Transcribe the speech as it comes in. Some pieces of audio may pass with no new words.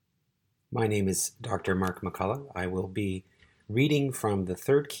My name is Dr. Mark McCullough. I will be reading from the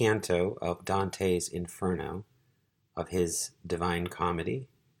third canto of Dante's Inferno of his Divine Comedy,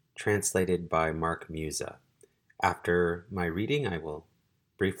 translated by Mark Musa. After my reading, I will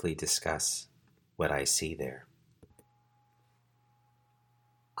briefly discuss what I see there.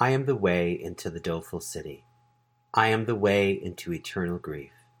 I am the way into the doleful city. I am the way into eternal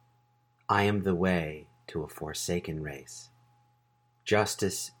grief. I am the way to a forsaken race.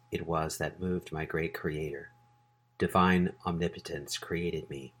 Justice it was that moved my great Creator. Divine omnipotence created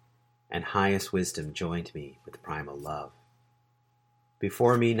me, and highest wisdom joined me with primal love.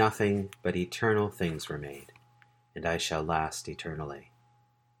 Before me nothing but eternal things were made, and I shall last eternally.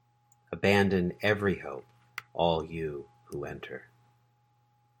 Abandon every hope, all you who enter.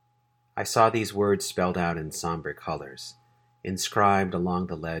 I saw these words spelled out in somber colors, inscribed along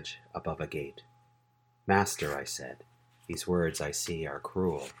the ledge above a gate. Master, I said, these words I see are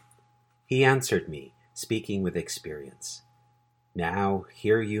cruel. He answered me, speaking with experience. Now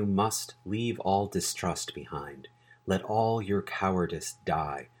here you must leave all distrust behind. Let all your cowardice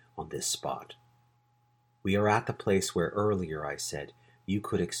die on this spot. We are at the place where earlier I said you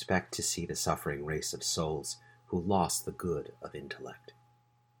could expect to see the suffering race of souls who lost the good of intellect.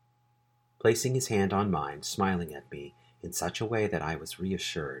 Placing his hand on mine, smiling at me in such a way that I was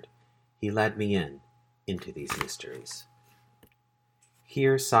reassured, he led me into these mysteries.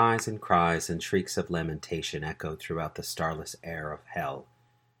 Here sighs and cries and shrieks of lamentation echoed throughout the starless air of hell.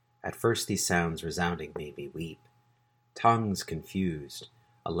 At first these sounds resounding made me weep. Tongues confused,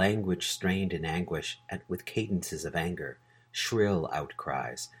 a language strained in anguish with cadences of anger, shrill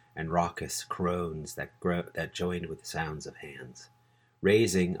outcries, and raucous groans that joined with sounds of hands,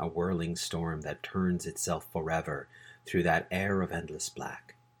 raising a whirling storm that turns itself forever through that air of endless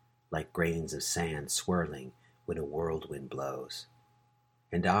black, like grains of sand swirling when a whirlwind blows.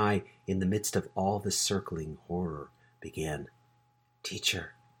 And I, in the midst of all this circling horror, began,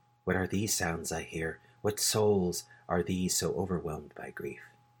 Teacher, what are these sounds I hear? What souls are these so overwhelmed by grief?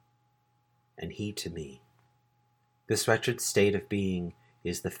 And he to me, this wretched state of being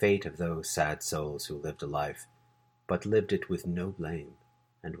is the fate of those sad souls who lived a life, but lived it with no blame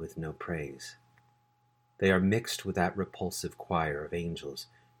and with no praise. They are mixed with that repulsive choir of angels,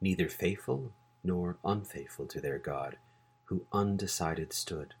 neither faithful nor unfaithful to their God, who undecided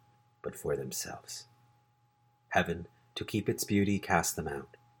stood, but for themselves. Heaven, to keep its beauty, cast them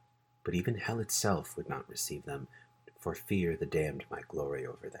out, but even hell itself would not receive them, for fear the damned might glory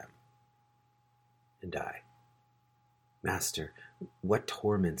over them. And I, Master, what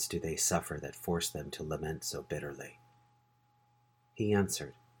torments do they suffer that force them to lament so bitterly? He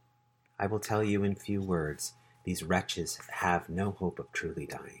answered, I will tell you in few words, these wretches have no hope of truly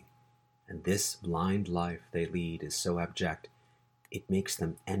dying. And this blind life they lead is so abject, it makes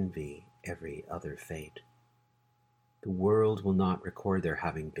them envy every other fate. The world will not record their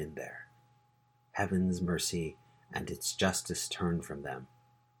having been there. Heaven's mercy and its justice turn from them.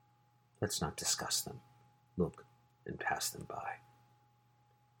 Let's not discuss them. Look and pass them by.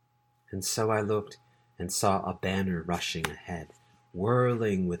 And so I looked and saw a banner rushing ahead,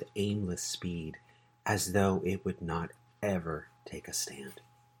 whirling with aimless speed, as though it would not ever take a stand.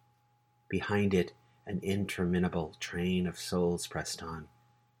 Behind it, an interminable train of souls pressed on,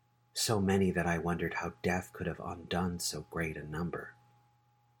 so many that I wondered how death could have undone so great a number.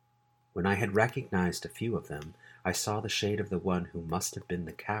 When I had recognized a few of them, I saw the shade of the one who must have been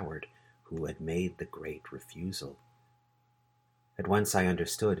the coward who had made the great refusal. At once I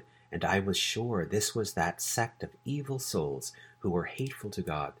understood, and I was sure this was that sect of evil souls who were hateful to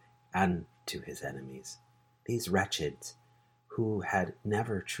God and to his enemies. These wretches, who had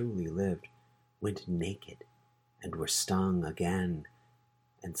never truly lived, went naked and were stung again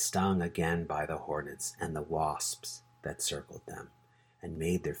by the hornets and the wasps that circled them, and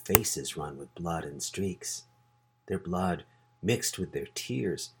made their faces run with blood and streaks. Their blood, mixed with their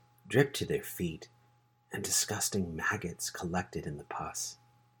tears, dripped to their feet, and disgusting maggots collected in the pus.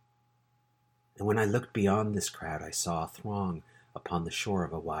 And when I looked beyond this crowd, I saw a throng upon the shore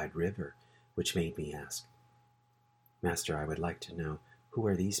of a wide river, which made me ask, Master, I would like to know, who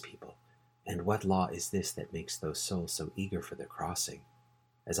are these people, and what law is this that makes those souls so eager for the crossing,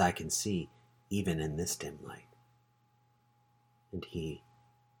 as I can see even in this dim light? And he,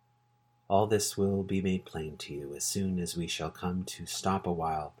 all this will be made plain to you as soon as we shall come to stop a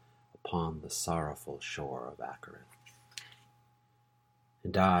while upon the sorrowful shore of Acheron.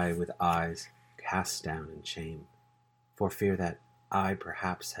 And I, with eyes cast down in shame, for fear that I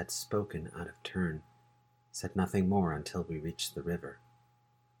perhaps had spoken out of turn, said nothing more until we reached the river.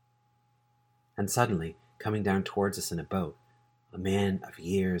 And suddenly, coming down towards us in a boat, a man of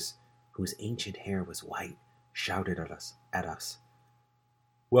years whose ancient hair was white, shouted at us.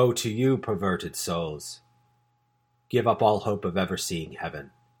 "Woe to you, perverted souls! Give up all hope of ever seeing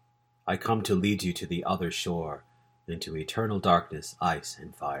heaven. I come to lead you to the other shore, into eternal darkness, ice,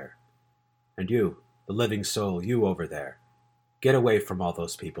 and fire. And you, the living soul, you over there, get away from all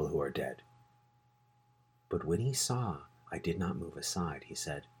those people who are dead." But when he saw I did not move aside, he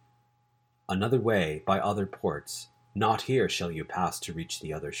said, "Another way, by other ports, not here shall you pass to reach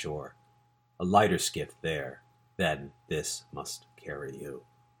the other shore. A lighter skiff there, then this must carry you."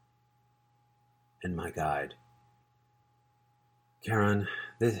 And my guide, "Charon,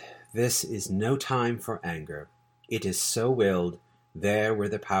 this is no time for anger. It is so willed, there where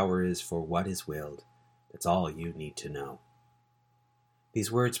the power is for what is willed. That's all you need to know."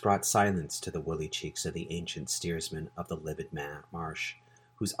 These words brought silence to the woolly cheeks of the ancient steersman of the livid marsh,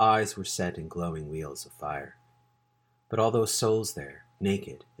 whose eyes were set in glowing wheels of fire. But all those souls there,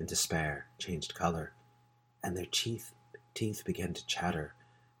 naked in despair, changed color, and their teeth began to chatter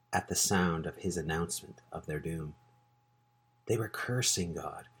at the sound of his announcement of their doom. They were cursing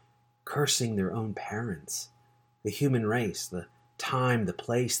God, cursing their own parents, the human race, the time, the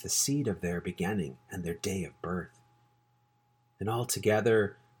place, the seed of their beginning, and their day of birth. And all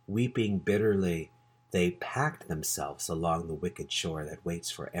together, weeping bitterly, they packed themselves along the wicked shore that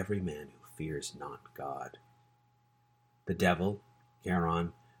waits for every man who fears not God. The devil,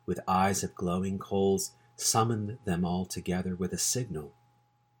 Charon, with eyes of glowing coals, summoned them all together with a signal,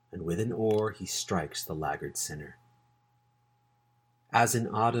 and with an oar he strikes the laggard sinner. As in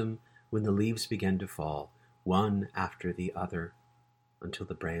autumn, when the leaves begin to fall, one after the other, until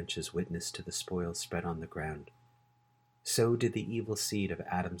the branches witness to the spoil spread on the ground, so did the evil seed of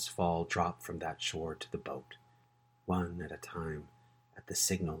Adam's fall drop from that shore to the boat, one at a time, at the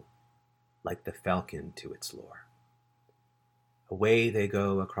signal, like the falcon to its lure. Away they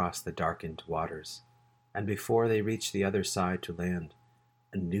go across the darkened waters, and before they reach the other side to land,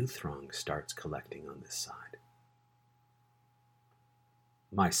 a new throng starts collecting on this side.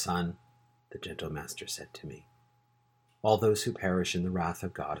 "My son," the gentle master said to me, "all those who perish in the wrath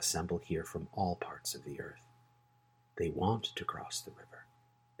of God assemble here from all parts of the earth. They want to cross the river.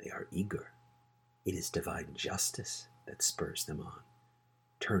 They are eager. It is divine justice that spurs them on,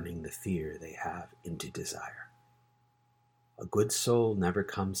 turning the fear they have into desire. A good soul never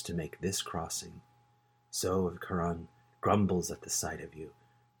comes to make this crossing. So if Charon grumbles at the sight of you,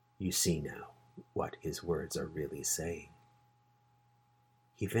 you see now what his words are really saying."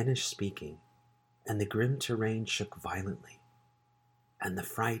 He finished speaking, and the grim terrain shook violently, and the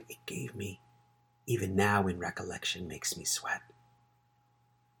fright it gave me, even now in recollection, makes me sweat.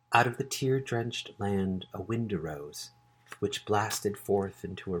 Out of the tear-drenched land a wind arose, which blasted forth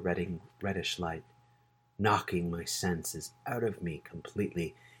into a reddish light, knocking my senses out of me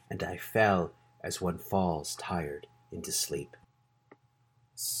completely, and I fell as one falls tired into sleep.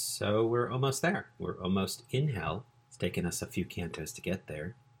 So we're almost there. We're almost in hell. It's taken us a few cantos to get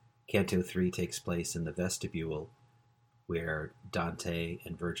there. Canto 3 takes place in the vestibule, where Dante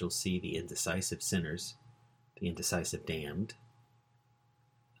and Virgil see the indecisive sinners, the indecisive damned.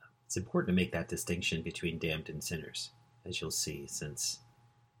 It's important to make that distinction between damned and sinners, as you'll see, since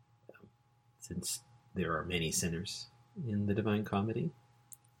there are many sinners in the Divine Comedy.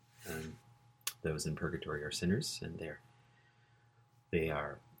 Those in purgatory are sinners, and they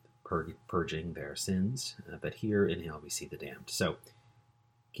are purging their sins. But here in hell we see the damned. So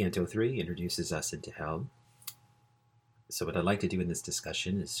Canto 3 introduces us into hell. So what I'd like to do in this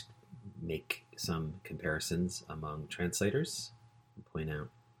discussion is make some comparisons among translators, and point out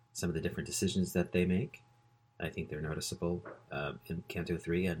some of the different decisions that they make. I think they're noticeable in Canto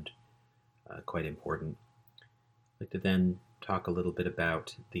 3 and quite important. I'd like to then talk a little bit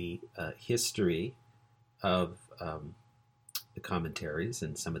about the history of the commentaries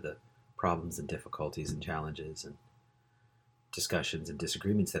and some of the problems and difficulties and challenges and discussions and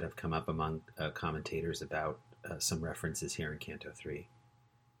disagreements that have come up among commentators about some references here in Canto 3.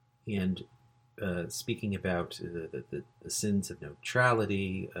 And speaking about the sins of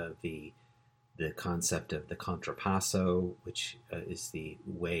neutrality, the concept of the contrapasso, which is the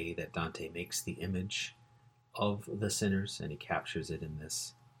way that Dante makes the image of the sinners, and he captures it in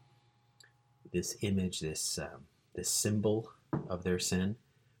this image, this symbol of their sin.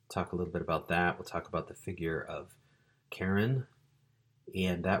 Talk a little bit about that. We'll talk about the figure of Charon,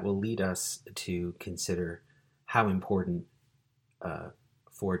 and that will lead us to consider how important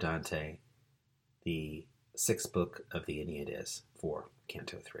for Dante the sixth book of the Aeneid is for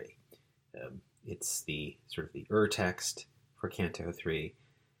Canto 3. It's the sort of the text for Canto 3,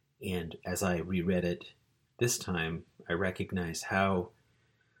 and as I reread it this time, I recognize how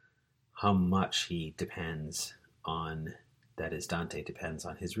how much he depends on, that is, Dante depends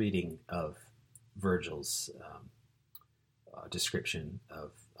on his reading of Virgil's description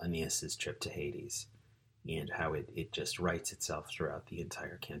of Aeneas's trip to Hades, and how it just writes itself throughout the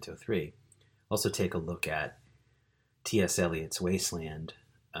entire Canto 3. Also take a look at T.S. Eliot's Wasteland,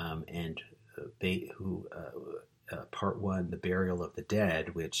 and Part 1, The Burial of the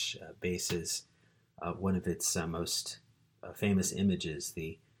Dead, which bases one of its most famous images,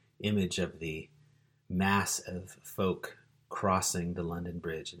 the image of the mass of folk crossing the London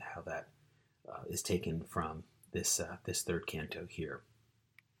Bridge, and how that is taken from this third canto here.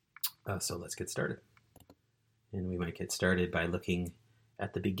 So let's get started. And we might get started by looking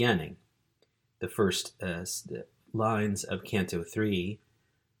at the beginning. The first lines of Canto 3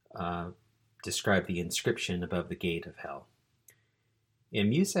 describe the inscription above the gate of hell. And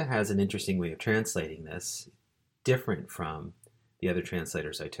Musa has an interesting way of translating this, different from the other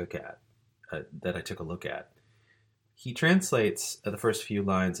translators that I took a look at. He translates the first few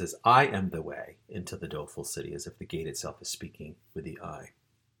lines as, "I am the way into the doleful city," as if the gate itself is speaking with the I.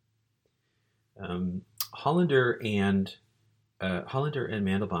 Hollander and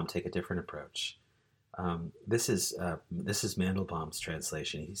Mandelbaum take a different approach. This is Mandelbaum's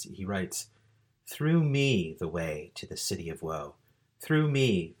translation. He writes, "Through me the way to the city of woe, through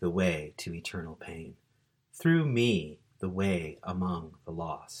me the way to eternal pain, through me the way among the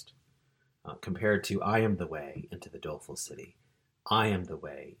lost," compared to "I am the way into the doleful city, I am the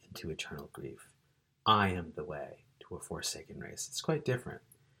way into eternal grief, I am the way to a forsaken race." It's quite different.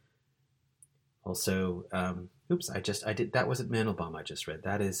 Also, that wasn't Mandelbaum I just read.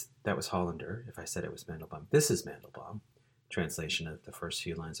 That was Hollander, if I said it was Mandelbaum. This is Mandelbaum, translation of the first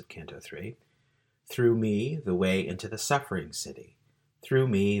few lines of Canto 3. "Through me, the way into the suffering city. Through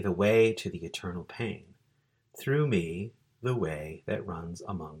me, the way to the eternal pain. Through me, the way that runs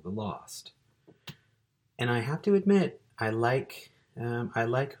among the lost." And I have to admit, I like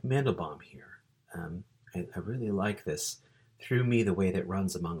Mandelbaum here. I really like this. "Through me, the way that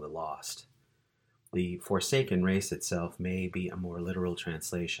runs among the lost." The forsaken race itself may be a more literal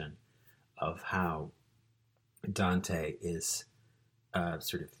translation of how Dante is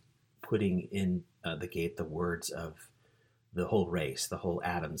sort of putting in the gate the words of the whole race, the whole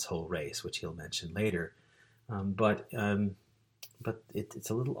Adam's whole race, which he'll mention later. But it's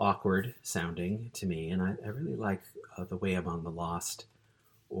a little awkward sounding to me, and I really like the way among the lost,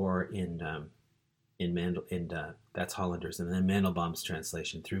 or that's Hollander's, and then Mandelbaum's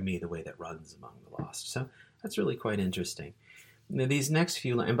translation, "Through me the way that runs among the lost." So that's really quite interesting. Now, these next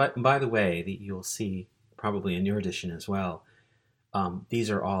few lines, and by the way, you'll see probably in your edition as well, these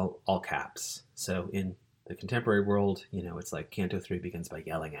are all caps. So in the contemporary world, it's like Canto 3 begins by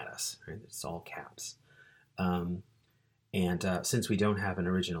yelling at us, right? It's all caps. And since we don't have an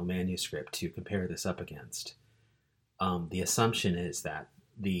original manuscript to compare this up against, the assumption is that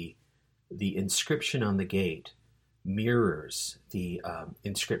the inscription on the gate mirrors the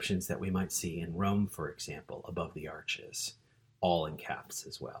inscriptions that we might see in Rome, for example, above the arches, all in caps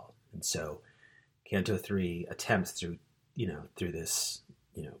as well. And so Canto 3 attempts through this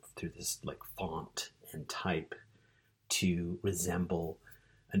like font and type to resemble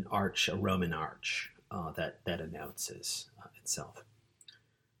an arch, a Roman arch that announces itself.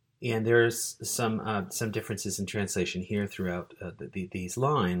 And there's some differences in translation here throughout these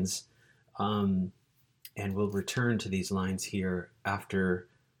lines, and we'll return to these lines here after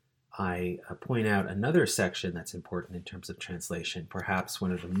I point out another section that's important in terms of translation, perhaps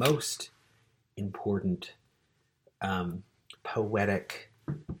one of the most important poetic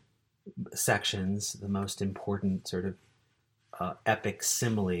sections, the most important sort of epic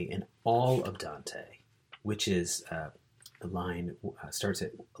simile in all of Dante, which is the line starts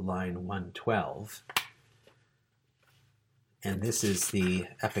at line 112, and this is the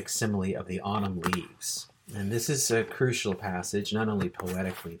epic simile of the autumn leaves. And this is a crucial passage, not only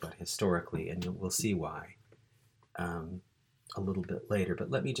poetically but historically, and we'll see why a little bit later. But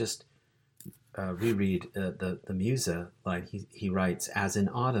let me just reread the Musa line. He writes, "As in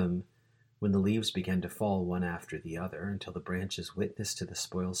autumn, when the leaves began to fall one after the other until the branches witnessed to the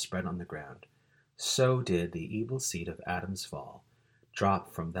spoils spread on the ground, so did the evil seed of Adam's fall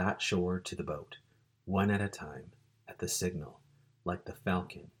drop from that shore to the boat, one at a time, at the signal, like the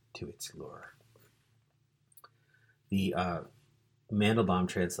falcon to its lure." The Mandelbaum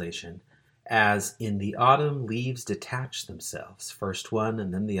translation, "As in the autumn leaves detach themselves, first one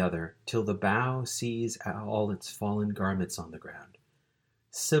and then the other, till the bough sees all its fallen garments on the ground.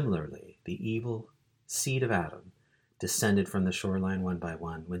 Similarly, the evil seed of Adam descended from the shoreline one by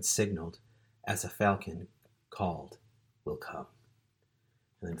one, when signaled, as a falcon called will come."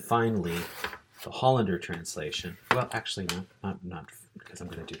 And then finally, the Hollander translation. Well, actually, not because I'm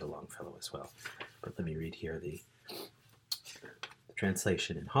going to do the Longfellow as well. But let me read here the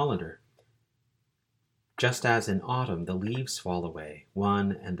translation in Hollander. Just as in autumn the leaves fall away,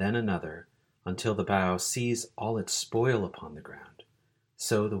 one and then another, until the bough sees all its spoil upon the ground,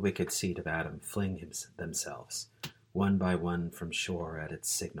 so the wicked seed of Adam fling themselves, one by one from shore at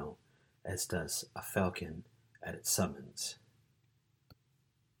its signal, as does a falcon at its summons.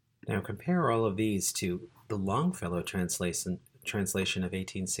 Now compare all of these to the Longfellow translation of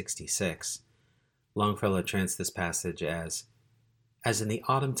 1866. Longfellow trans this passage as in the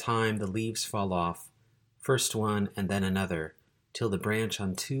autumn time the leaves fall off, first one and then another, till the branch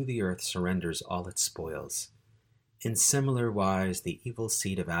unto the earth surrenders all its spoils. In similar wise the evil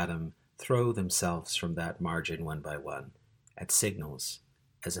seed of Adam throw themselves from that margin one by one, at signals,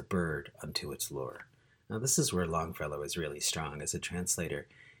 as a bird unto its lure. Now this is where Longfellow is really strong as a translator.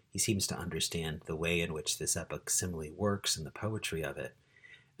 He seems to understand the way in which this epic simile works and the poetry of it.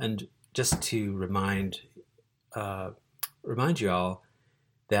 And just to remind you all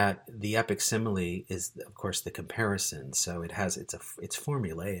that the epic simile is, of course, the comparison. So it's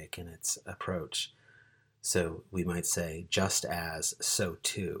formulaic in its approach. So we might say, just as, so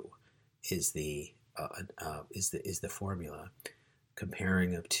too, is the formula,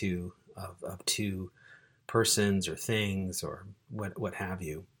 comparing of two persons or things or what have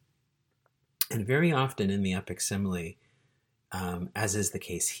you. And very often in the epic simile, as is the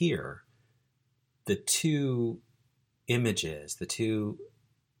case here, the two things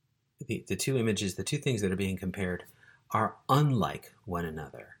that are being compared are unlike one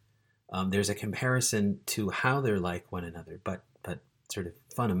another. There's a comparison to how they're like one another, but sort of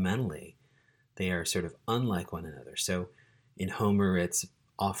fundamentally, they are sort of unlike one another. So in Homer, it's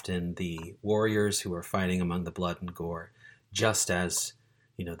often the warriors who are fighting among the blood and gore, just as,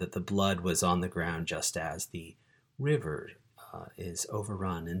 that the blood was on the ground, just as the river is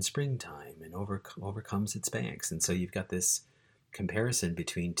overrun in springtime and overcomes its banks. And so you've got this comparison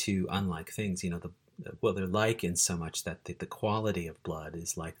between two unlike things. They're like in so much that the quality of blood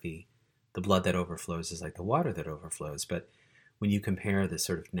is like the blood that overflows is like the water that overflows. But when you compare the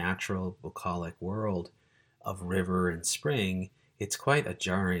sort of natural bucolic world of river and spring, it's quite a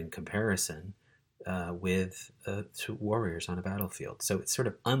jarring comparison with two warriors on a battlefield. So it's sort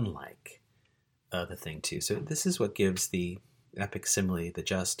of unlike the thing too. So this is what gives the epic simile, the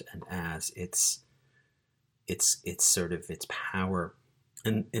just and as, its sort of its power.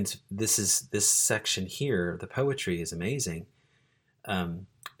 And this section here, the poetry is amazing,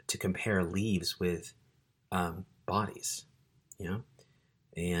 to compare leaves with bodies,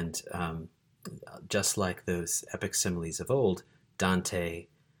 and just like those epic similes of old, Dante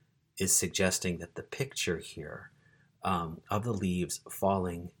is suggesting that the picture here of the leaves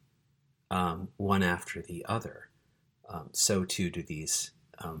falling one after the other, so too do these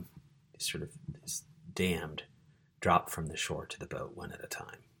damned drop from the shore to the boat one at a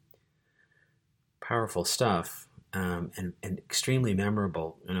time. Powerful stuff, and extremely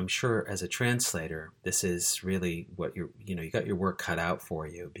memorable. And I'm sure as a translator, this is really what you got your work cut out for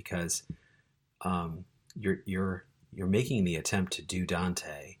you, because you're making the attempt to do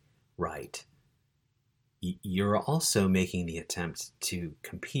Dante right. You're also making the attempt to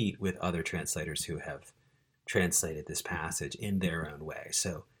compete with other translators who have translated this passage in their own way.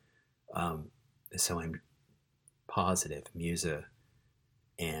 So I'm positive Musa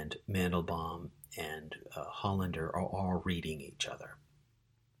and Mandelbaum and Hollander are all reading each other.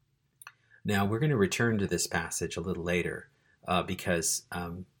 Now we're going to return to this passage a little later because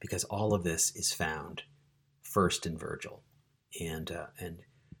all of this is found first in Virgil, and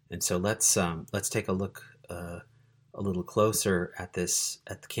so let's take a look a little closer at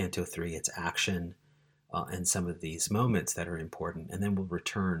the Canto 3, its action, and some of these moments that are important, and then we'll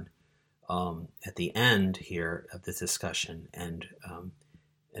return at the end here of this discussion and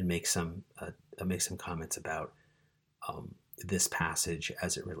make some comments about this passage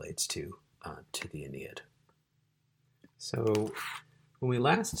as it relates to the Aeneid. So when we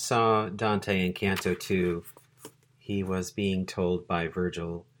last saw Dante in Canto 2, he was being told by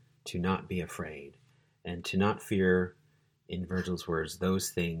Virgil to not be afraid and to not fear, in Virgil's words, those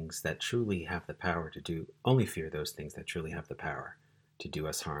things that truly have the power to do, only fear those things that truly have the power to do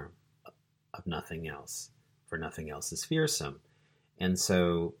us harm, of nothing else, for nothing else is fearsome. And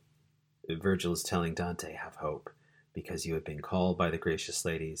so Virgil is telling Dante, have hope, because you have been called by the gracious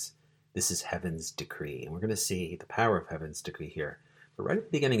ladies. This is heaven's decree. And we're going to see the power of heaven's decree here. But right at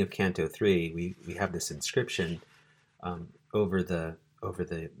the beginning of Canto 3, we have this inscription over the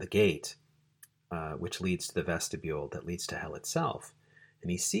gate, which leads to the vestibule that leads to hell itself.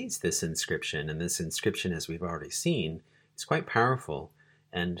 and he sees this inscription, and this inscription, as we've already seen, is quite powerful.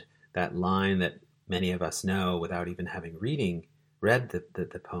 And that line that many of us know without even having read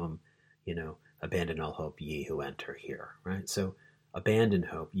the poem, abandon all hope, ye who enter here, right? So abandon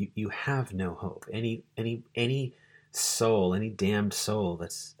hope. You have no hope. Any soul, any damned soul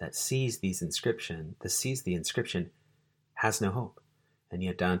that sees the inscription has no hope. And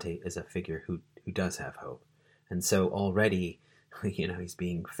yet Dante is a figure who does have hope. And so already, he's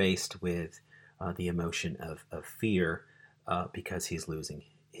being faced with the emotion of fear because he's losing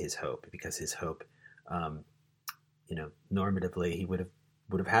his hope, because his hope, normatively, he would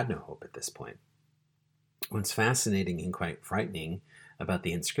have had no hope at this point. What's fascinating and quite frightening about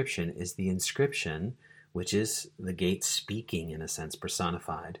the inscription is the inscription, which is the gate speaking, in a sense,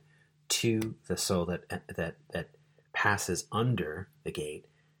 personified to the soul that passes under the gate,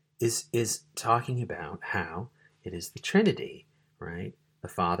 is talking about how it is the Trinity, right? The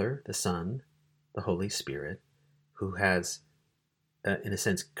Father, the Son, the Holy Spirit, who has, in a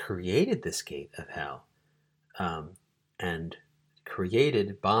sense, created this gate of hell, and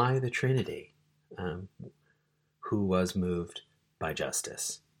created by the Trinity, who was moved by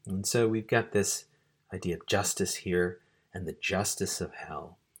justice. And so we've got this idea of justice here, and the justice of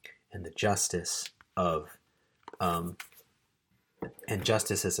hell, and the justice of, and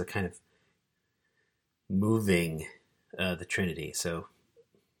justice as a kind of moving the Trinity. So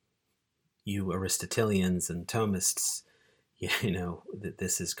you Aristotelians and Thomists, that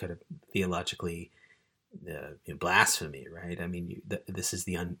this is kind of theologically blasphemy, right? I mean, this is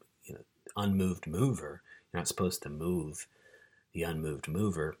the unmoved mover. You're not supposed to move the unmoved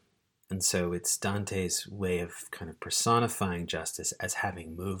mover. And so it's Dante's way of kind of personifying justice as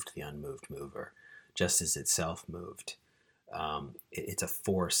having moved the unmoved mover, just as itself moved. It's a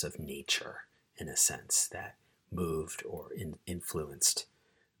force of nature, in a sense, that moved or influenced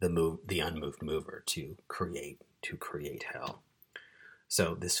the unmoved mover to create hell.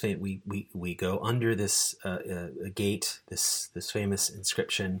 So this we go under this gate, this famous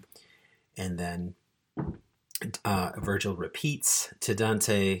inscription, and then Virgil repeats to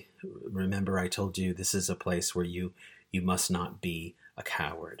Dante, remember I told you this is a place where you must not be a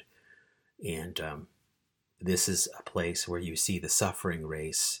coward. And this is a place where you see the suffering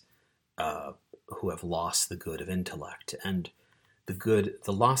race who have lost the good of intellect. And the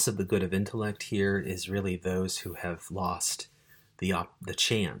loss of the good of intellect here is really those who have lost the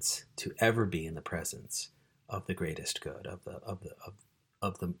chance to ever be in the presence of the greatest good, of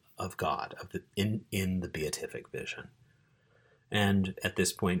God, in the beatific vision. And at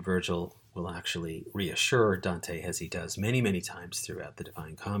this point, Virgil will actually reassure Dante, as he does many, many times throughout the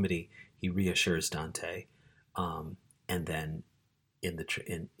Divine Comedy. He reassures Dante, and then in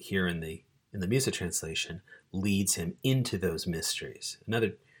the Musa translation, leads him into those mysteries.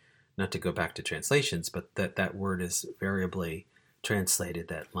 Another, not to go back to translations, but that word is variably translated,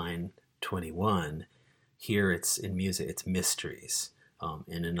 that line 21. Here it's in Musa, it's mysteries.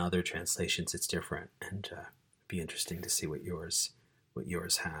 And in other translations, it's different. And it'd be interesting to see what yours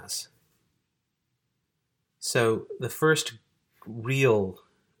has. So the first real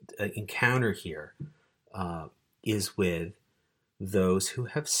encounter here is with those who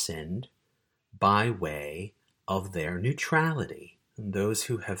have sinned by way of their neutrality. And those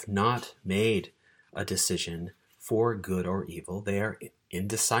who have not made a decision for good or evil, they are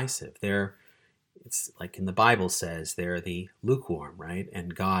indecisive. It's like in the Bible says, they're the lukewarm, right?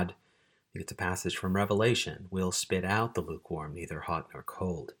 And God, it's a passage from Revelation, will spit out the lukewarm, neither hot nor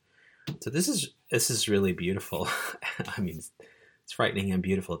cold. So this is really beautiful. I mean, it's frightening and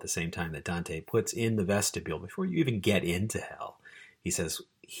beautiful at the same time, that Dante puts in the vestibule before you even get into hell. He says,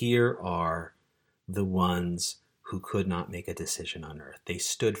 here are the ones who could not make a decision on earth. They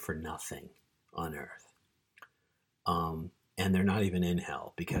stood for nothing on earth. And they're not even in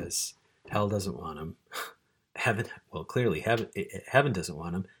hell, because hell doesn't want them. Clearly heaven doesn't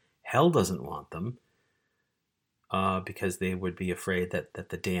want them. Hell doesn't want them, because they would be afraid that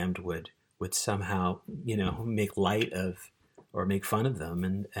the damned would somehow, make light of or make fun of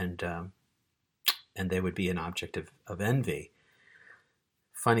them, and they would be an object of envy.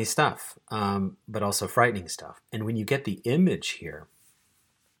 Funny stuff, but also frightening stuff. And when you get the image here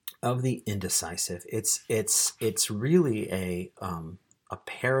of the indecisive, it's really a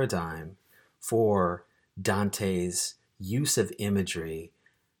paradigm for Dante's use of imagery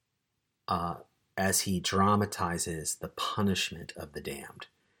as he dramatizes the punishment of the damned.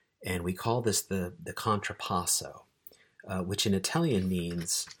 And we call this the contrapasso, which in Italian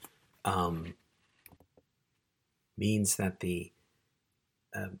means that the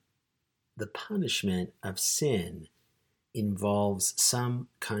punishment of sin involves some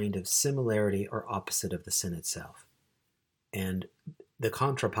kind of similarity or opposite of the sin itself. And the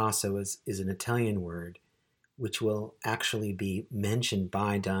contrapasso is an Italian word which will actually be mentioned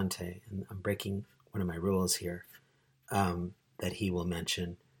by Dante, and I'm breaking one of my rules here, that he will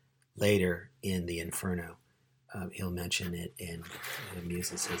mention later in the Inferno. He'll mention it in, the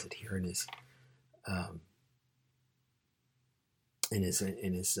Musa says it here in his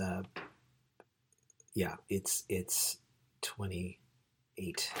it's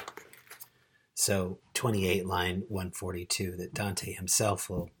 28. So 28, line 142, that Dante himself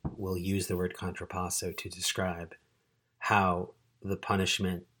will use the word contrapasso to describe how the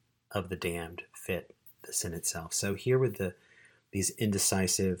punishment of the damned fit the sin itself. So here with these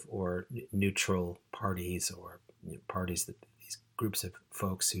indecisive or neutral parties, or parties, that these groups of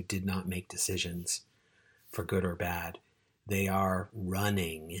folks who did not make decisions for good or bad, they are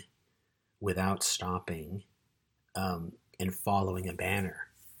running without stopping and following a banner,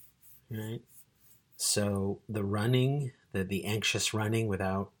 right? So the running, the anxious running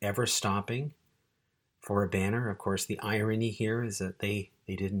without ever stopping for a banner, of course, the irony here is that they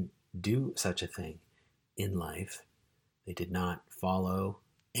didn't do such a thing in life. They did not follow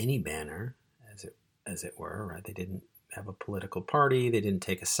any banner, as it were, right? They didn't have a political party. They didn't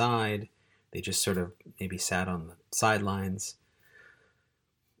take a side. They just sort of maybe sat on the sidelines.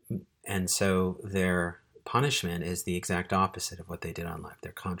 And so their punishment is the exact opposite of what they did on life.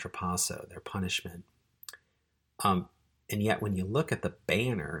 Their contrapasso, their punishment. And yet when you look at the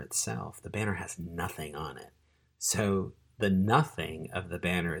banner itself, the banner has nothing on it. So the nothing of the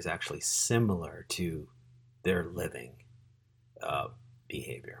banner is actually similar to their living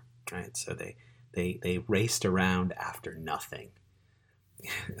behavior, right? So they raced around after nothing.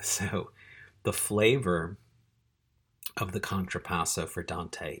 So the flavor of the contrapasso for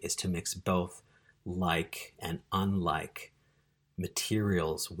Dante is to mix both like and unlike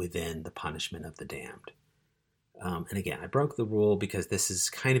materials within the punishment of the damned. And again, I broke the rule because this is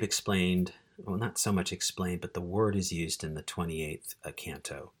kind of explained, well, not so much explained, but the word is used in the 28th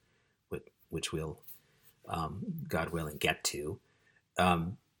canto, which we'll, God willing, get to.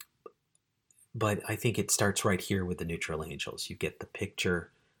 But I think it starts right here with the neutral angels. You get the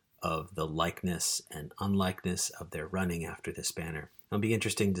picture of the likeness and unlikeness of their running after this banner. It'll be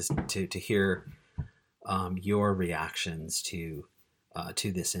interesting to hear your reactions to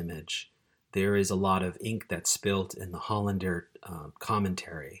this image. There is a lot of ink that's spilt in the Hollander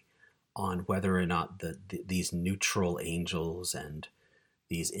commentary on whether or not these neutral angels and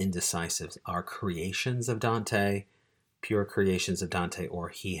these indecisives are creations of Dante, pure creations of Dante, or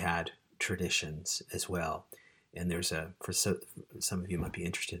he had traditions as well. And there's for some of you might be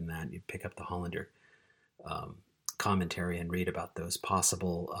interested in that, you pick up the Hollander commentary and read about those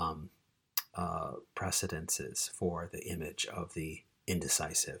possible precedences for the image of the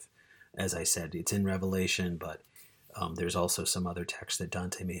indecisive. As I said, it's in Revelation, but there's also some other texts that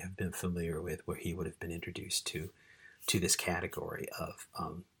Dante may have been familiar with where he would have been introduced to this category of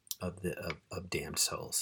damned souls.